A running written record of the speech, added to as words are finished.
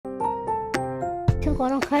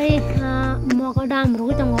Sekarang kai mau ke dalam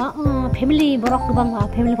rumah tengok family borok ke bangga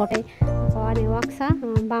family hotel. Kau ada waksa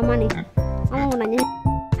bama nih. Mau nanya.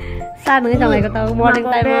 Saat ini jangan ikut tahu morning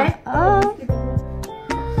time.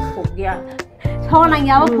 Ya. Kau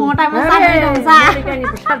nanya apa morning time saat ini dong sa.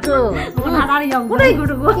 Satu. Mana yang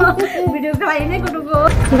kudu video kali ini kudu.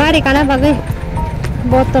 Gari kana bagai.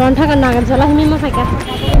 Botolan thakan nagan salah ini mah kaya.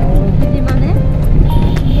 Di mana?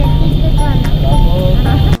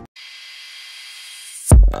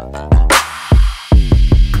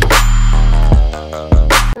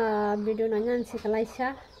 Video nanya si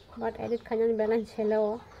Malaysia, buat edit kanyan balance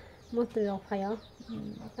hello, mutu yok kaya,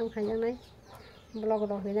 tam kanyan nai, blog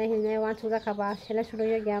dok ini wan sudah kabar, hello sudah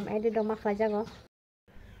ya game edit dong mak raja go.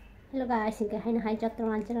 Hello guys, ini hai hai jatuh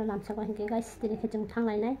lancar dalam sekolah ini guys, jadi kejung thang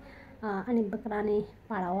lain nai, ani Bwkara ni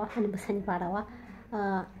parawa, ani besani parawa,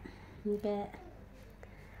 ini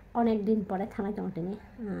onek din pore thang jong ini,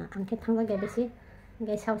 angke thang lagi besi,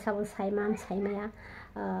 ini sabu saiman saimaya,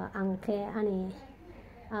 angke ani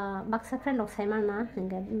Bwkara friend dok saiman na, ini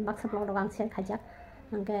Bwkara vlog dok angse kajak,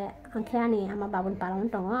 angke ani ama babun parawan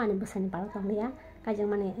tongo, ani besani parawan tong dia, kajang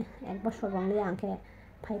mani ekbos bang dia angke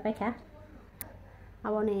pai kah,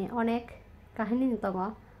 awalnya onek kahini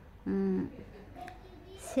tongo,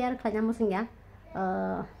 share kajang musim ya,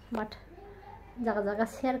 but jaga-jaga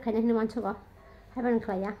share kajang ini mancu go, heaven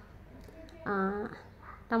kaya,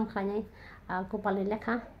 tam kaya, kupalin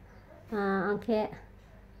lekha, angke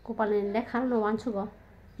kupalin lekha no mancu go.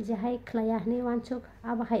 Jahai kelaya ni wancuk,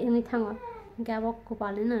 abah hai ini thango, hingga abah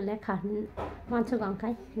kupalin lekha wancuk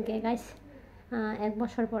angkai, hingga guys, ek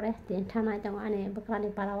bosor pore, tin thana jangan ane Bwkara ni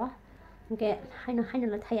parawa, hingga hai no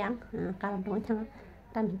thayang, karam dong thang,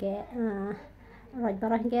 tam hingga rod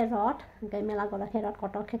bara hingga rod, hingga mela gola he rod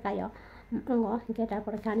kotor ke kayo, anggo hingga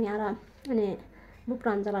dapur kani ara, ane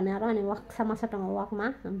Bwkara jalan ara ane wak sama satu wak ma,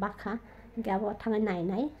 bakha, hingga abah thangai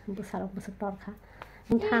nai, busuk torka,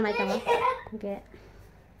 thana jangan, hingga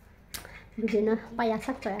Begini,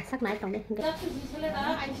 payasak naik tong deh.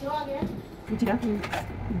 Cuci dah,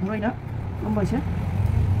 burai dah, ambil sih.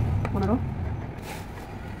 Mana roh?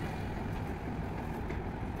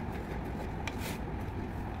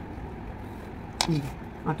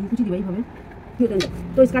 तुम कुछ दिवाई भावे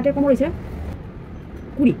तो इसका take कम रही है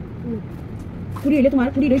कुड़ी कुड़ी ले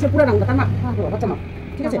तुम्हारे कुड़ी रही है पूरा राउंड तमा बच्चा मा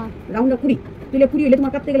ठीक है राउंड कुड़ी तो ले कुड़ी ले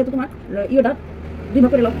तुम्हारे काटते गले तो तुम्हारे ये डाल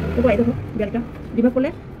दिमाग कर लो तो भाई देखो बेल्टा दिमाग कर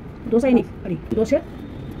ले दोसा ini अरे दोसे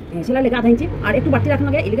सेला लेगा आधा इंची और एक तो बाटी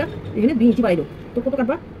रखना गया इलेगा ये 2 इंची बाई दो तो कत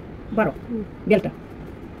काटबा 12 बेल्टा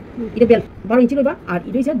এটা বেল 12 ইঞ্চি লইবা আর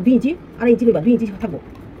এটা হইছে 2 ইঞ্চি আর ইঞ্চি লইবা 2 ইঞ্চি থাকবো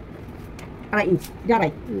আড়াই ইঞ্চি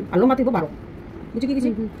যারাই আর লম্বা থাকবো 12 বুঝি কি কিছু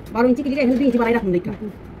 12 ইঞ্চি কিলিকা এখানে 2 ইঞ্চি বাড়াই রাখুন দেখা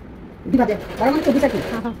দিবা দে 12 মানে 24 কি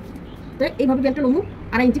তো এইভাবে বেলটা লমু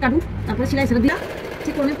আড়াই ইঞ্চি কাটুন তারপরে সেলাই সেটা দিয়া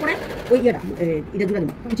ঠিক করে পরে ওই এটা জুড়া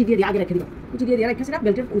দিবা কুচি দিয়ে আগে রেখে দিবা কুচি দিয়ে রেখে সেটা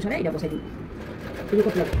বেল্টের অনুসারে এটা বসাই দিবা তুমি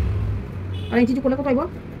কত লাগবে আড়াই ইঞ্চি করলে কত আইব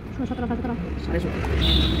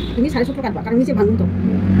 17 তুমি 17.5 কাটবা কারণ নিচে ভাঙুন তো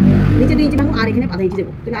নিচে 2 ইঞ্চি ভাঙুন আর এখানে আধা ইঞ্চি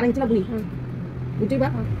দেবো তাহলে আড়াই ইঞ্চি লাগবে বুঝিবা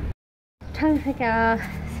Thang ka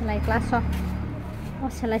selai kelas so,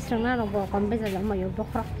 selai serangna robo kombe saja mau yuk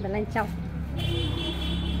Bwkara belain caw,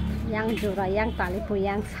 yang jura, yang talipu,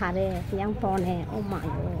 yang sare, yang pone, oh my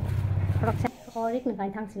god, proses korik nih kan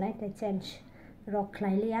thang selai te change, rock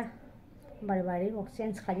lagi ya, bari rock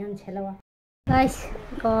change kanyon celawa. Guys,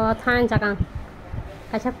 ko thang jakang,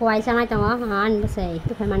 kaca kuai sangai tengok, an besai,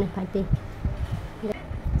 tu kan mana party,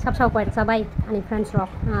 sab kuai sabai, ani friends rock,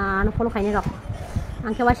 anu follow kayaknya rock.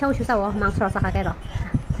 Angke wa shau shusawo mang sura saka kai ro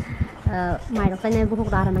mai ro kai bu hok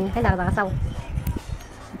dar mang kai daga daga sau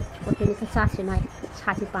ko tini ka cha si nai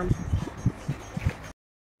cha si pan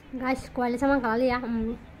guys kwai le sama kali ya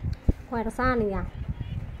kwai ra sa ni ya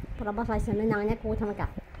pura ba sai sen nang nya ko thama ka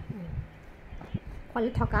kwai le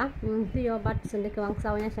thoka video bat sen de ka wang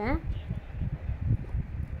sau nya sa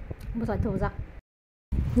bu sa tho za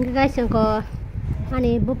guys ko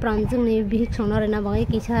ani bu pran jung ni bi chong na re na bangai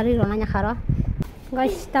ki sari ro na nya kharo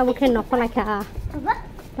guys, tahu ke nok lagi ah,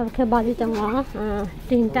 tahu ke baju tengah,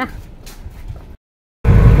 tinta.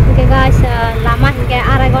 Okay guys, lama hingga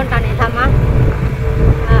arai gonta nih sama,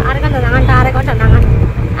 arai gonta nangan, arai gonta nangan,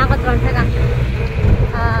 aku tuan saya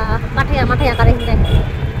mati ya kali ini.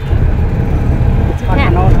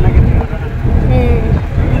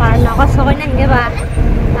 Kalau nak soalnya hingga bah,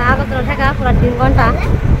 aku tuan saya kurang tinggi gonta.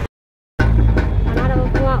 Karena ada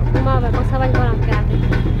kuma berbangsa banyak orang kan,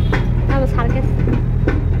 kamu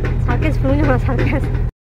sarkes punya mana sarkes?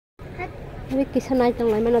 Ini kisah naik tong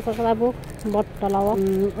lain mana sarkes abu bot talawa.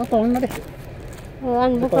 Oh tolong deh.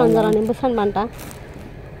 An Bwkara jalan ini bukan bantah.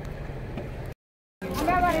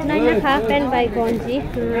 Nanya kah pen by gonji,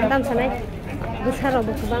 tam sana besar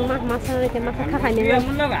robo kubang mah masana ke masa kakaknya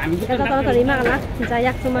kita tahu terima kan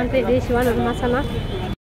jayak cuman di siwan masana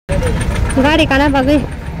gari kana bagi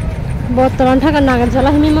botolan thakan nagar jala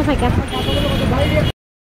himi ma khaka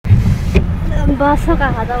bus ka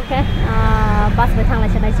hada oke bus be thangla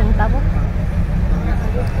chenai jeng tabo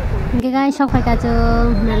ge gai sok khaka jeng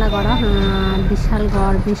mela gora bishal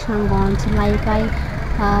gon chlai kai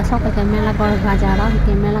sok khaka mela gor bazar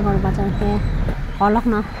ke mela gor bazar ke olok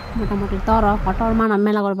na motamoti toro kotor mana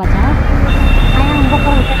mela gor bazar ayang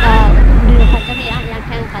bokor ka di khaja ni yang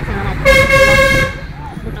khang khaja na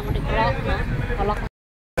motamoti blog na olok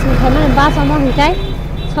Thamani bus amo hikai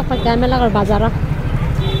sok khaka mela gor bazar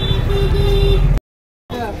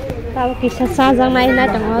tahu kisah sajang naik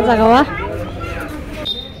tengah jagawa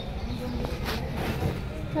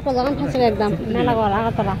apa jangan fasik ekdam mela gor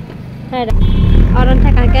aga tara orang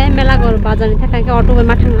tekan ke mela gor bazar ni tekan ke auto be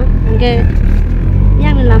mathang ke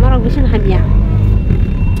yang ni lama orang bisin hamia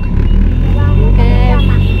ke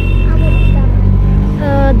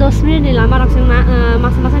 10 minit ni lama orang sing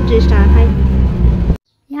masa-masa 30 টাকা খাই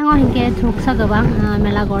yang orang ke thuksa gabang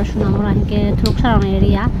mela gor sunam orang ke thuksa orang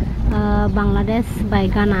area Bangladesh by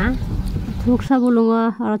Ghana thuksa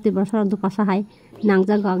bulungo aro Tiprasa dukasa hai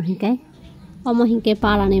nangja gang hinkai omo hinke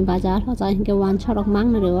palani bazar aja hinke wan sorok mang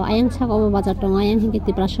nero ayang sak omo bazar tong ayang hinke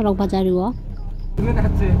Tiprasa sorok bazar riwo তুমি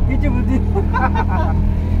কাছে কিছু বুঝি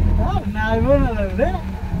না বল রে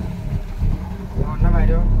না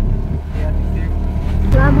বাইরো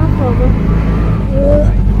lama probo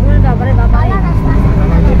udah dabare baba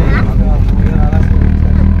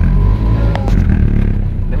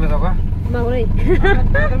deme toka mau ri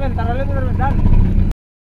deme tarale dan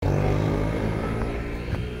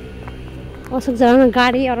osok jalan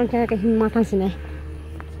gari orang kayak himmatan sini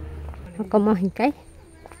komo hinkai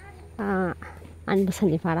an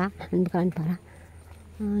besani para an bukan para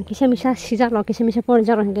kisah misah sijak lo kisah misah pon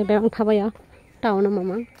jarang hinkai bebang thabaya tauna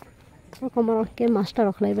mama komo ke master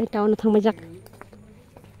okhlai bai tauna thangbai jak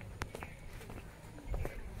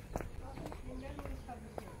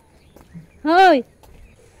hoi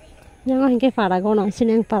yang hinkai para gono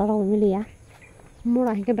sineng para ro milia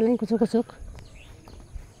mura hinkai belang kucuk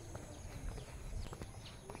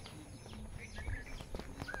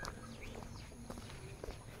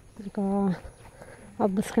ko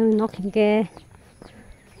abis kami nok hingke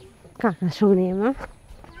kakak sone ma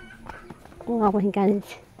ko aku hingke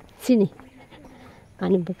sini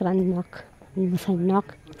ani Bwkara nok ani besar nok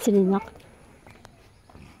sini nok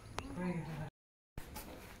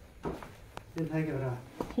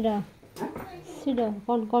sudah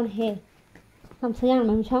kon he kam sayang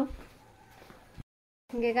mam chong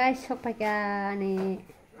hingke guys sok pakai ani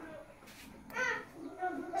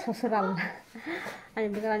sosial ani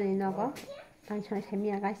Bwkara ni nogo tan chai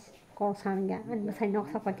semia guys ko sanga ani besai nok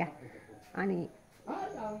sapaka ani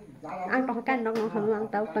ang to kan nok nok ang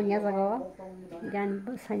tau tanya jago gan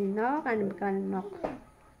besai nok ani Bwkara nok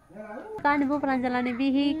kan ibu peranjalan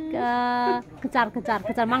bihi kecar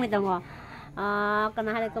mang ni dongo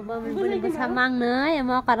kena hari ke bumi besamang ne ya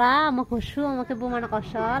mau kara mau kusu mau ke bu mana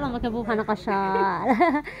kosol mau ke bu mana kosol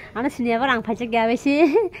ana sini apa orang pajak gawe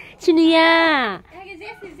sih sini ya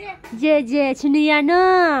je sini ya no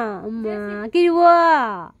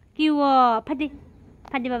kiwo padi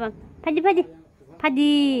babang padi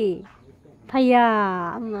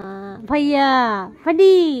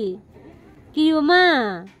kiwo ma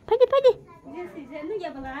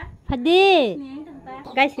padi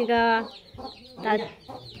guys juga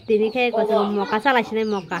tini kayak kau tuh moka salah sini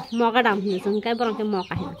moka dam sini sungkai borong ke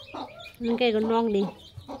moka ya ini kayak nok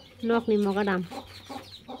nih moka dam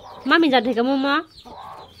mami jadi kamu mau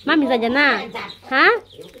mami saja na hah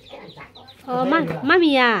oh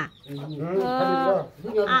mami ya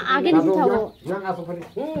agen sih tahu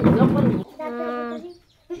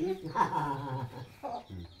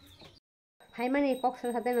hai mana kok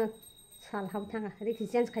salah satu sal hau thanga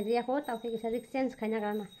rexisions khaji ya ko tau ke rexisions khanya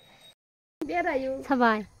kana bera yu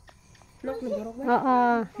sabai nok ni borok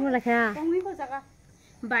nu la kha tongwi ko jaga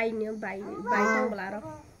bai tong blaro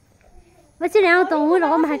bachi ne au tong wi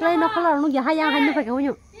ro ma haklai nok kala nu ya hayang han nu fa ka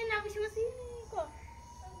nyu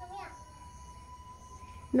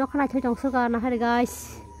nok khala choi tong suka na hari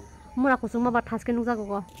guys mura ko suma ba thas ke nu jago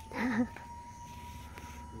ko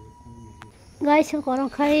guys korong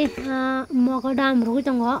khai mogadam rugi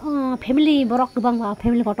tongo family borok gobang ba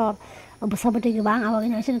family kotor besabete gobang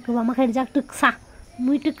awagin ase gobang makai jak tuksa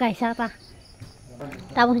mui tuk kaisa ta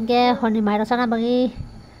tabun ke honi mairo sana bagi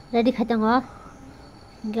ready khatango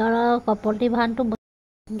garo kopolti bhan tu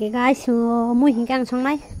ge guys mui hingkang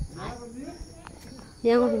songnai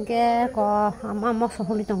yang hingke ko ama mosok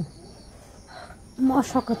holi tong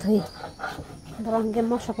mosok thoi borong ke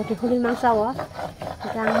mosok ko huli mangsawo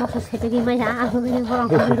gang mosok sete gi maya aku ni borong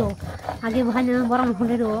huli ro age bahane borong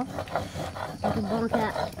huli ro borong ke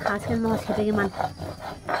khas ke mo sete gi man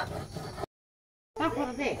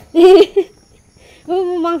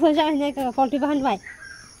mangsa ja ne ka polti bahan bai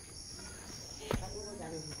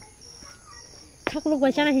khaklu gwa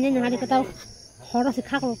chana hine na hali ka taw horo se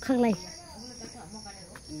khaklu khaklai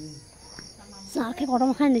sa ke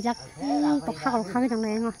gorong khan ni jak to khaklu khame dang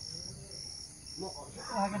lai ngo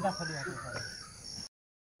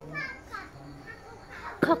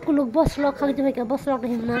Kakuluk bos vlog kali tu mereka bos vlog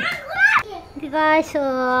himna. Okay guys,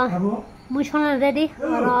 mushon ready.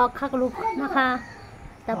 Orang kakuluk maka,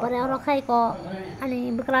 tapi orang kai ko,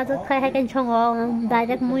 ani Bwkara tu kai hai kan chongo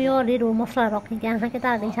direct muyo riru mosla rock ni kan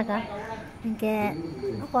kita ada di sana. Ni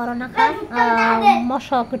orang naka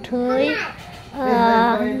mosok kutui,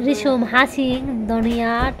 risum hasing,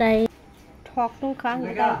 dunia dai. Thok tu kan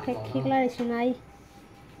kita kikla risunai.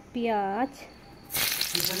 Piaj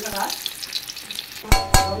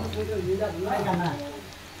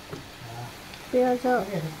piaj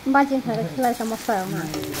baji hari kelai sama saya mana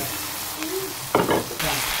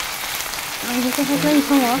ini kita kelai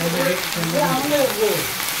semua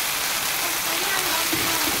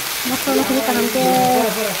masalah kita kan ke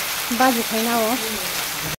baji kena oh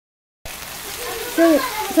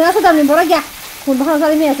saya sudah membara ya kun bahasa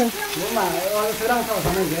kali ni asan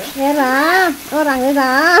era orang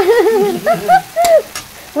era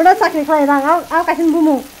udah sakit kali dah aku kasih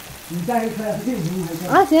bumu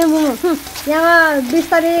ah sih bumu yang 20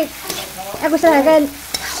 tarik aku seharga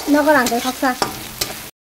nak orang ke kaksa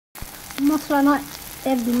masalah nak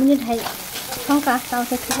 2 minit hai sangka tahu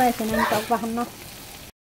saya cuba itu nanti tak paham no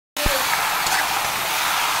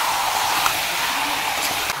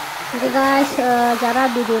jadi guys jara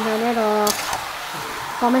video ni loh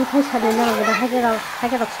comment khai chade na ga hai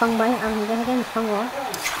ke rok song bai ang ga ke song wo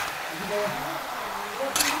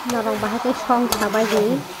na rong ba ke song cha bai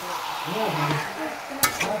ji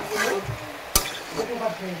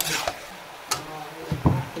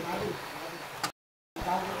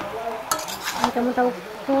kamu tahu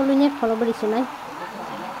polunya kalau beri sinai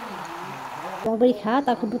mau beri kah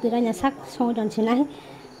tak kebutuhannya sak song dan sinai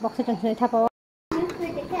box dan sinai thapa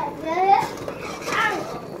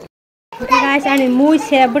Okay guys, ani mui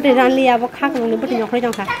se beti ran liya bo khak nong ni beti nyok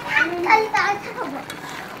jong kha.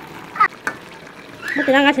 Beti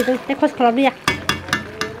ran ga se tu te khos kholab liya.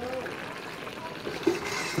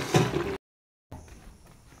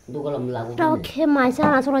 Du kalam lagu. Tau ke mai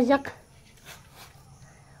sa na so jak.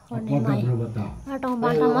 Oni mai. Atong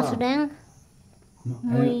banta masudeng.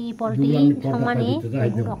 Mui polti Thamani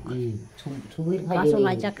Kokborok. Kaso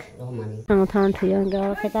lajak. Nang than thiyo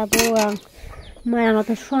ga keta buang. Maya no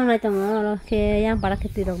te suan lai tang ro ke yang para ke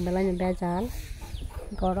tirong bela ni bejal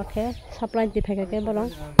goro ke supply di pheke ke bolong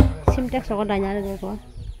simtex ko danya re ko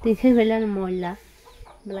ti khe bela moilla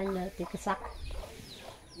bela ni ti ke sak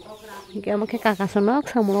ke am ke kaka sonok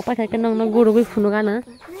samu pa ke nong no guru bi phunu kana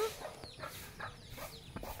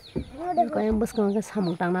ko em bus ko ke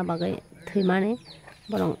samu tang na bagai thimane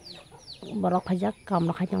bolong borok khajak kam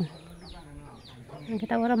ro khajong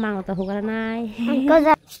kita orang mang atau hukar nai.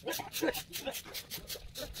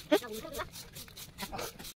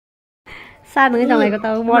 Sa nữa chẳng này có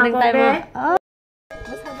tao morning time mà.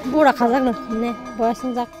 Bu đã khá rắc rồi, nè, bữa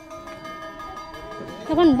sinh rắc.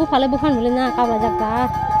 Các bạn bu phải lên na, cao là rắc cả.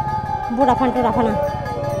 Bu đã phan à.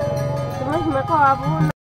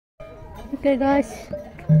 Okay guys,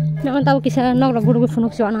 jangan tahu kisah nok lah guru funuk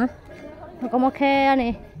siapa. Nak mau ke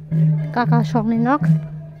ane kakak sok ni nok.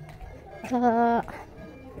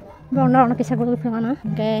 Bang nak kisah guru funuk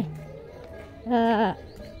okay.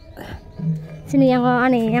 Sini yang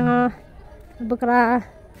ane yang Bwkara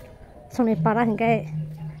soni para hingga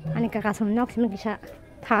ane kakak soni nok sini kisah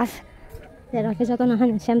tas. Jadi kisah tu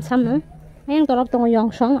nahan sam no. Ayang torap tong yang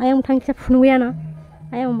song, ayang thang kisah funuk ya na.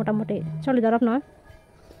 Ayang muda coli torap no.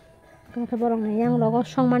 Kalau keborong ni yang logo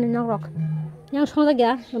song mana nok rok. Yang song lagi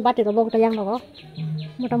ya, bati logo kita yang logo.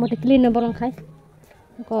 Muda clean na borong kai.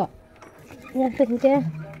 Ko yang tu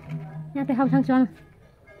yang tu ham thang cuan.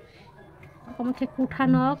 Ko macam kuta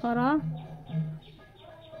nok oro.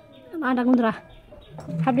 Ada gundra.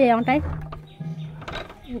 Hab dia yang tai.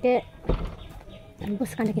 Ke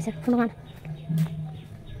bus kan kisah funukan.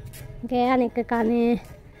 Ke ane ke kane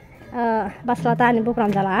baslata ane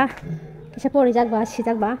Bwkara jala. Kisah pori jak ba, si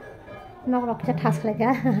jak ba. Nok rok kisah tas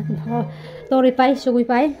lega. Tori pai, sugui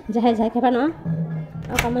pai, jahai kepa no.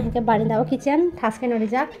 Kamu hingga barinda o kitchen, tas ke nori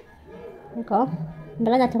jak. Ko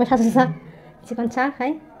bela jatuh ke tas chicken cha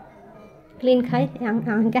khai. Clean khai, yang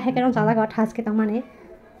hingga hai ke non jala ko tas ke tamane.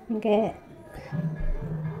 Hingga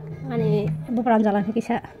ane Bwkara jalan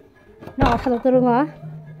kisa no thalo turungo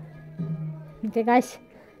okay guys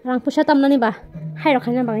rang pusa tamnani ba hai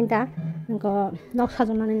rokhana ba inta ko nok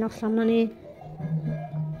sajonani nok samnani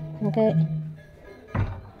okay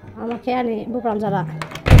amake ani Bwkara jala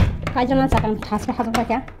kaijana sakang thaspa hajo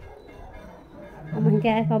pakya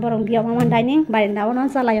amake ko borong biya maman dining barinda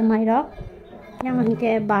ono chalai mai rok yang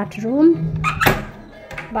amake bathroom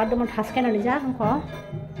thaske na lija ko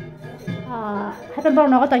hape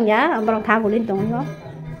borong no tongya borong thagulin tongo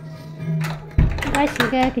guys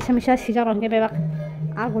ke kisah sijak rong ke bebak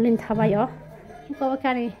agulin thabayo ko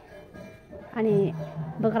kani ani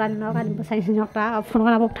Bwkara no kan busai nyokta phone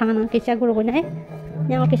kana bok thangana kisah guru gonai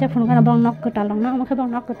yang kisah phone kana bong nok ketal na amake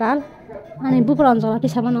bong nok ketal ani Bwkara jala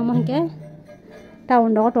kisah bana amake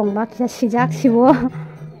taun do tongba kisah sijak sibo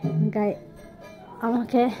kai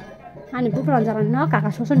amake ani Bwkara jala no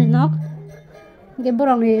kaka sosoni nok ge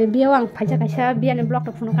borong ni biawang phaja kaisa biani blog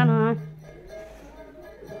to phone kana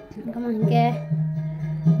kaman ke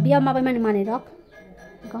biya mabai mani rok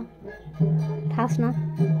ko thas na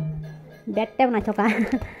bette na choka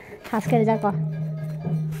thas ke ja ko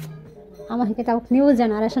ama ke ta new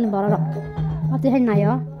generation boro rok ati hen na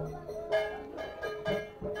yo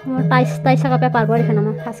mo tai sa ka paper bori khana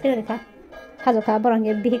ma thas ke rekha hajo ka borong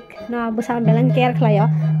ge big na busa belan care khlayo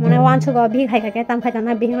mane wanchu go big hai ka ke tam khai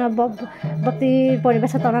na big na bakti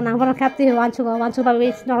poribesa tona nang borong khapti wanchu ba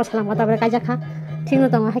be noro salam ka ta ber kaja kha ঠিক না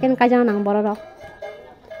তোমার হাকেন কাজা নাং বড় rock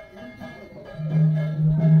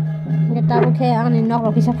এটা ওকে আনি knock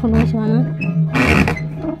rock হিসাব phone হইছে মানে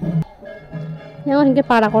yang hingke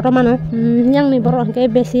para kotor mana yang ni boro hingke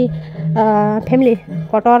besi family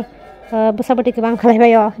kotor besar ke bang khalai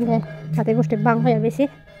bayo hingke sate gosti bang bayo besi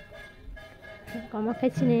kama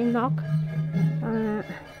khaisi ni nok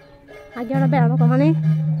age ora bera nok mane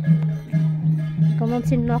kama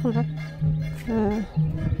sin nok na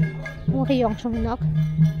Mungkin yang song nok,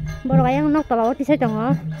 baru kaya nok kalau tisai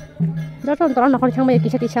jangan, jatuh antara nok orang cang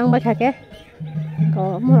kisah tisang baik hake,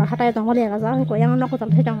 kalau murah hatai tong boleh kaza, kalau yang nok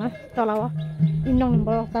kalau tisai jangan, kalau indong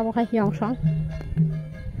baru tahu kaya yang song,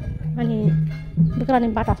 ani Bwkara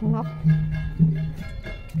ni batas nok,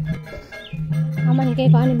 aman ni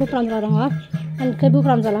kaya ani Bwkara jala dong, ani kaya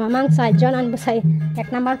Bwkara jala memang sajon, ani besai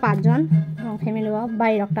ek number 5 jon, orang family wa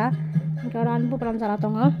bayi dokta, kalau ani Bwkara jala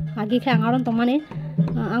dong, agi kaya ngaron tong mani.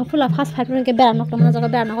 Ang pula fast five ke beran nok tong jaga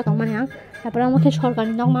beran nok tong mani ang tapra mo ke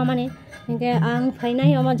sorkari nok ma mani ke ang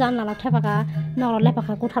phainai oma janla la thepaka nor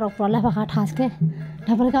lepaka kutharo pro lepaka thaske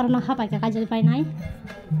tapra karona khapai ka kajil painai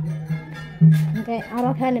ke aro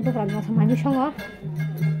khani Bwkara no samani songo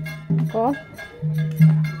ko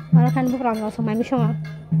aro khani Bwkara no samani songo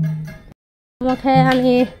mo ke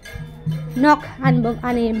ani nok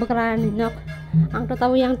ani Bwkara ni nok ang to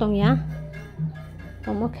tahu yang tong ya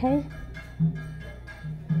mo ke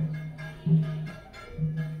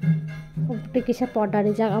Pikisah poda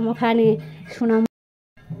di jaga mau kani sunam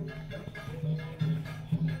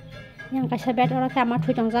yang kasih bet orang kamar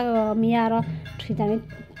tuh jangka mia orang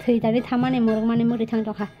tuh dari Thamani murung mani muri thang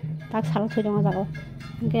jangka tak salah tuh jangka jago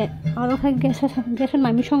ke orang kan gesan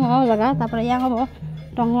mami song jaga tapi yang apa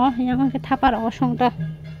tongo yang ke thapar song ta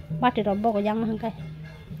bati robo yang hangkai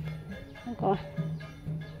ko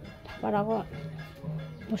thapar ko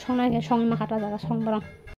song na ke song makata jaga song barang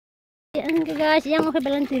yang guys yang aku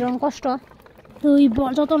belan tirong kosto tuh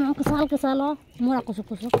ibu jodoh nak kesal lo murah kusuk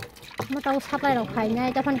mau tahu siapa yang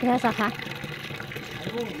kayaknya itu kan kira sah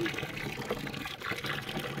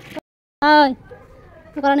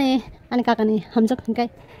Bwkara nih ani kakak nih hamzak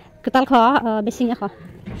hingkai ketal kho besinya kho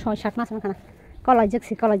soal syak mas makana kolajek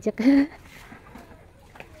sih kolajek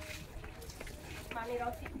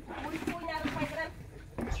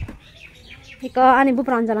iko ani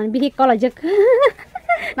Bwkara jalan bihi kolajek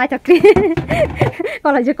Nah cakri,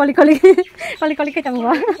 kalau aja kali kecang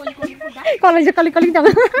gua, kalau aja kali cang,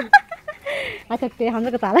 nah cakri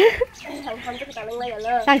hamzah ketal,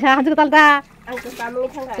 saya hamzah ketal ta,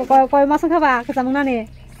 kau masuk apa kesamung nani,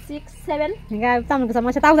 6, 7, enggak tamu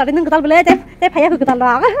kesamung saya tahu tadi neng ketal boleh teh payah ketal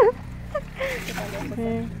doang,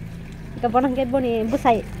 kita bonang ket boni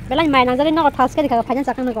busai, belan main nang jadi nong thas ke dikau payah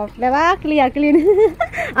cakang nong, beba clean,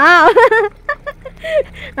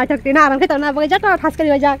 Nah cakti na orang kita na bagai jatuh thas ke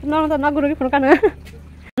diwajak nong to na guru ki phone kana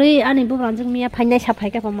ri ani Bwkara jeng mia phainai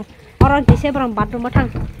saphai ka pama orang kise borong bathroom thang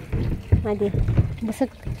madi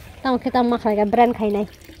busuk tang kita makhai ka brand khainai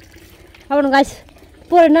abon guys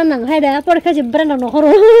pore na nang haida pore khaji brand no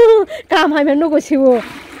horo kam hai menu go siwo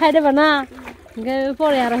haida bana ge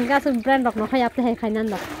pore aro ga su brand no khai apte hai khainan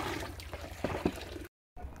da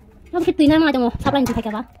nam ki tina ma jamo saplain ki thai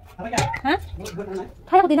ka ba ha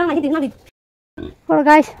thai ko tina ngai tina di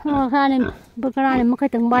Guys, kan Bwkara ni makai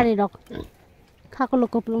teng bari dok. Kakulu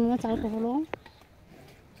kuplung cal kuplung.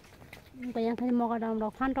 Bayang tadi mau kadang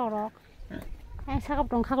rok pantau rok. Sakap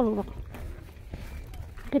dong kakulu rok.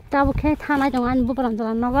 Kita bukan tanah jangan bukan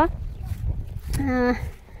jalan naga.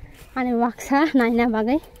 Ane waksa naina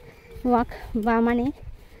bagai wak bamani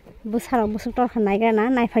busara busutor naika na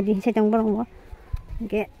nai faji se jang borong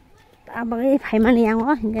ge abagai faimani yang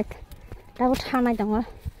ge tahu tanah jang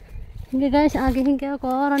ge guys agi hingga ko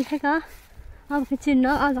ron theka ab kicin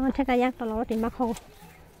no a jang theka yak tolo ti makho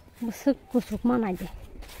busuk kusuk mana je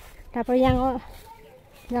tapor yang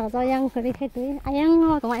jaga yang keri kheti ayang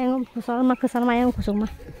to ayang kusal ma yang kusuk ma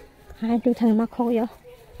hai tu thang makho yo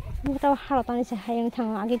kita harap tadi saya yang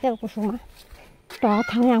thang lagi dia kusuma, toh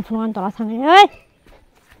thang yang peluang toh thang ini,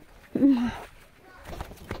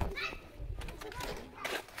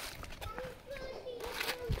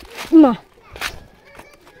 ma,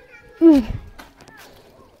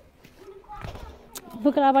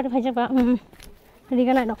 Bwkara apa tu macam apa,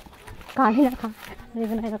 lihat nak kali nak kah,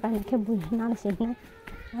 lihat nak kah nak kebun nak sih ni,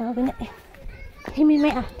 kalau ini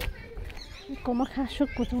mana, kau makan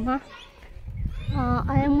sup kusuma.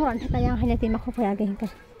 Ayam murah ni kaya yang hanya tim aku payah gengke.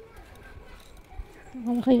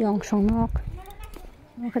 Aku yang sonok,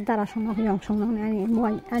 aku darah sonok yang sonok ni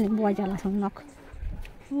buat jalan sonok.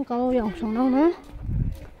 Kau yang sonok ni,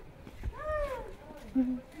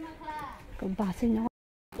 kau basi ni.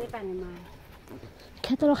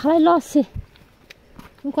 Kita lo kalau los sih,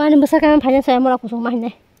 kau ni besar kan banyak saya murah kusung mah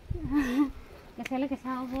ni.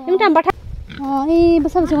 Ini tambah. Oh, ini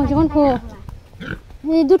besar jangan ko.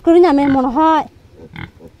 Ini dud kurinya memang mahal.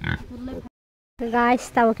 Guys,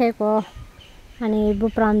 tahu ke ko, ani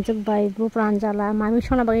Bwkara by Bwkara jala, mami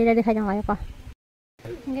sona bagi dia dikhai jangan ko.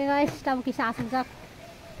 Okay guys, tahu kisah asal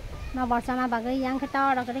na bersana bagi yang kita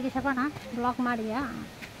orang kerja kisah apa na, vlog Maria.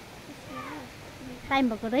 Time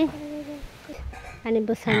Bwkara, ani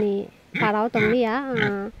busani parau tongli ya,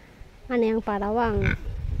 ani yang parawang,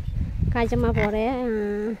 kaja ma bore,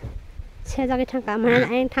 saya jaga tangka, mana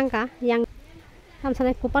yang tangka, yang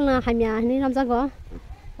sampai kupon na hamya, ini nampak ko.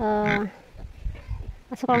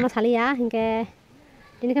 Sekolah mas kali ya, hingga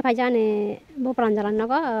ini ke pajan ni Bwkara jalan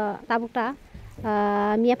naga tabukta,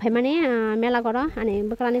 mia paimane mela kora, ane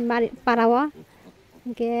Bwkara ni parawa,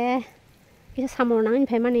 hingga kita samul nangin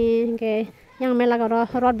paimane, hingga yang mela kora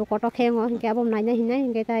rod bukoto kengo, hingga abom nanya hina,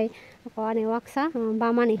 hingga tai aku ane waksa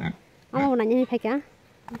bamani, amo nanya hingga,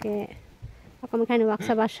 hingga aku makan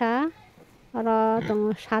waksa basah, ora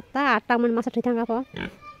tong 7-8 man masa ditang apa,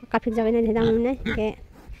 kapit jaga ni ditang ni, hingga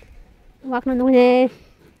wak no nunggu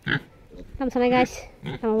tam sana guys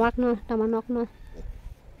tam wak no tam anok no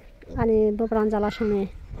ani Bwkara jala sone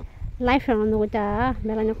life no nunggu ta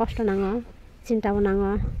belanya kosto nango cinta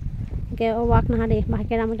nango ke wak no hade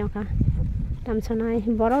bahake ramu jangka tam sana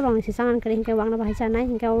boro rong sisangan kering ke wak no bahasa nai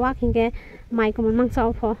ke wak hingke mai ko mangsa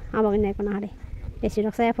opho abang ne ko na hade desi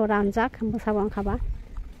rok saya po ramjak busabang khaba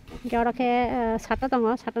ke ora ke sata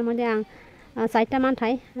tongo sata mode ang 4ta man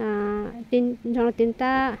thai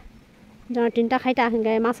tinta khaita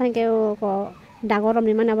hingga masa hingga ko dagorom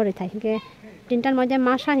ni mana beri thai hingga tinta mode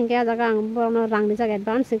masa hingga jaga ang borno rang ni jaga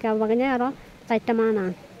advance hingga baganya aro 4ta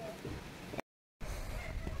mana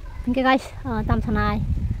hingga guys tam sanai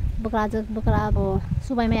Bwkara bo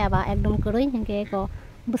subai me aba ekdom koroi hingga ko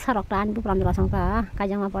besarok tan Bwkara jala sangka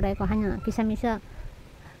kajang ma pore ko hanya kisa-misa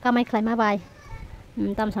kamai khlai ma bai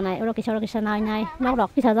tam sanai oro kisa nai nok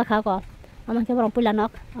rok kisa jakha ko amang ke borong pula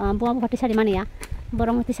nok buang phati sari mania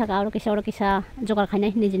borong ti saka oro kisa jogar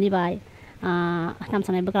khainai nijini bai tam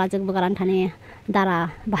sanai Bwkara thane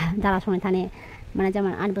dara sone thane mana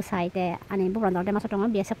jaman an busai te ani Bwkara darte maso tongo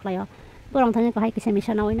biasa klayo borong thane ko hai kisa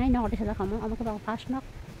misa na oinai nok ti saka kamo amake borong fast nok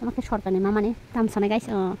amake shortani mamani tam sanai guys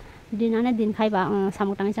dinane din khaiba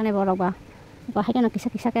samuk tangi chane borok ba ko hai kana kisa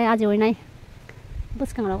ke aji oinai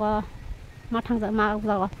buskang roko ma thang ma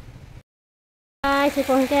jago guys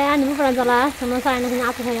ko ke ani Bwkara jala sono sai na nya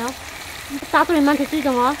apu hayo satu memang itu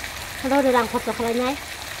jangan kalau orang kotor kalau nyai,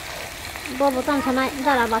 bawa tam sana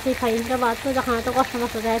darah basi kain ke batu jangan tu kos sama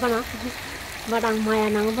sudah apa na, barang maya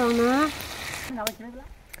nang bang na.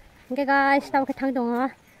 Okay guys, tahu ke thang dong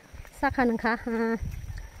sakan nangka,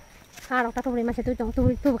 harap tak boleh masih tu dong tu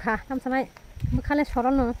buka, tam sana buka le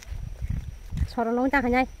soron lo tak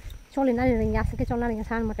nyai, solin ada ringnya sikit solin ringnya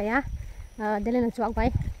sana mata ya, delen nang cuak bay,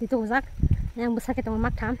 itu uzak, yang besar kita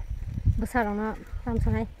mak tham, besar orang tam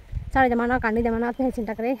sana. Cari zaman kandi zaman apa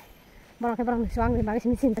cinta kere, borong ke borong suang di bagi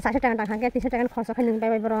sini cinta saya jangan tangkang ke, saya jangan khosok heneng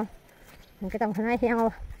bay borong, kita mungkin yang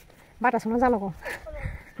batas mana jalo ko,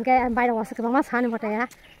 kita bay dong wasik bang mas hani mata ya,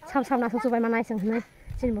 sam nasu bay mana iseng heneng,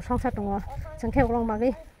 sini busong satu ngo, sengke borong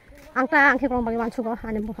angke borong bagi wancu ko,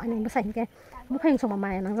 ane besar ke, bukan yang Soma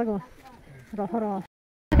maya nang jago, roh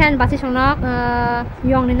kan basi songnok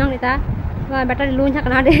yong ni nong ita battery lun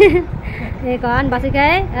hakna de e kan basi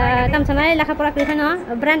kai tam sanai lakha pora kri thano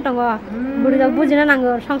brand tongo buri da bujina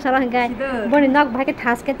nango songsara hankai boni nok bhai ke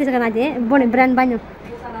thas ke tisana je boni brand banyo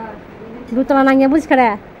dutala nangya buj khare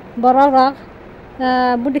borok rok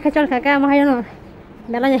budi khachol khaka mahayo no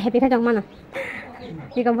belanya happy khajong mana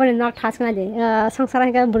e kan boni nok thas kana je songsara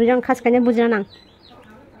hankai buri jong khas kanya bujina nang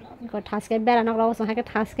ko thas ke bera nok ro song hankai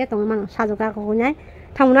thas ke tong mana sajuka ko nyai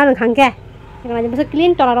thamuna rang khangke এখানে বসে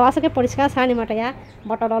clean টলার আছে পরিষ্কার Sunny মাটায়া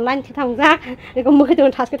bottle line থি থাংজা এরকম মুখে তো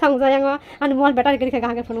ঠাসকে থাংজা young আনি mobile battery করে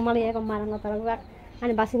খাকে phone মালি এরকম মারাং তারা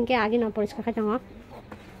আনি বাসিনকে আগে না পরিষ্কার খাইতাম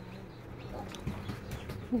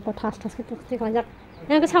ঠাস ঠাসকে তো ঠিক হয়ে যাক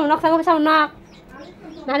এরকম সাউন্ড সাউন্ড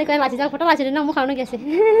নানি কই বাজি যাক ফটো বাজি না মুখানো গেছে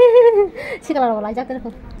সিকালার বলা যাক দেখো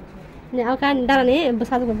নে আও কান দাঁড়ানি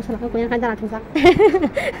বসাদু বসালা কই কান দাঁড়া থাকা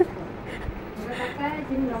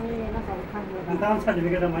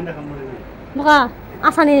Muka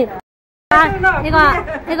asani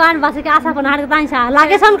ego an basi ke asa ko na har tan sa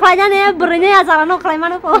lage son khlai jane burine asara no khlai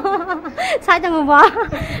manu ko sai jang ba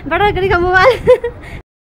bada gari ka mobile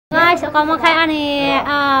guys ko ma khai ani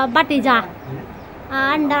bati ja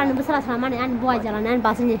an dan busala sama ni an boy jalan an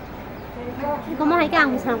basi ni ko ma hai ka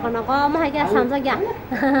ang sam ko na ko ma hai ka sam ja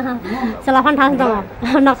salah fan thang dong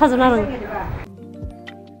nak sa jona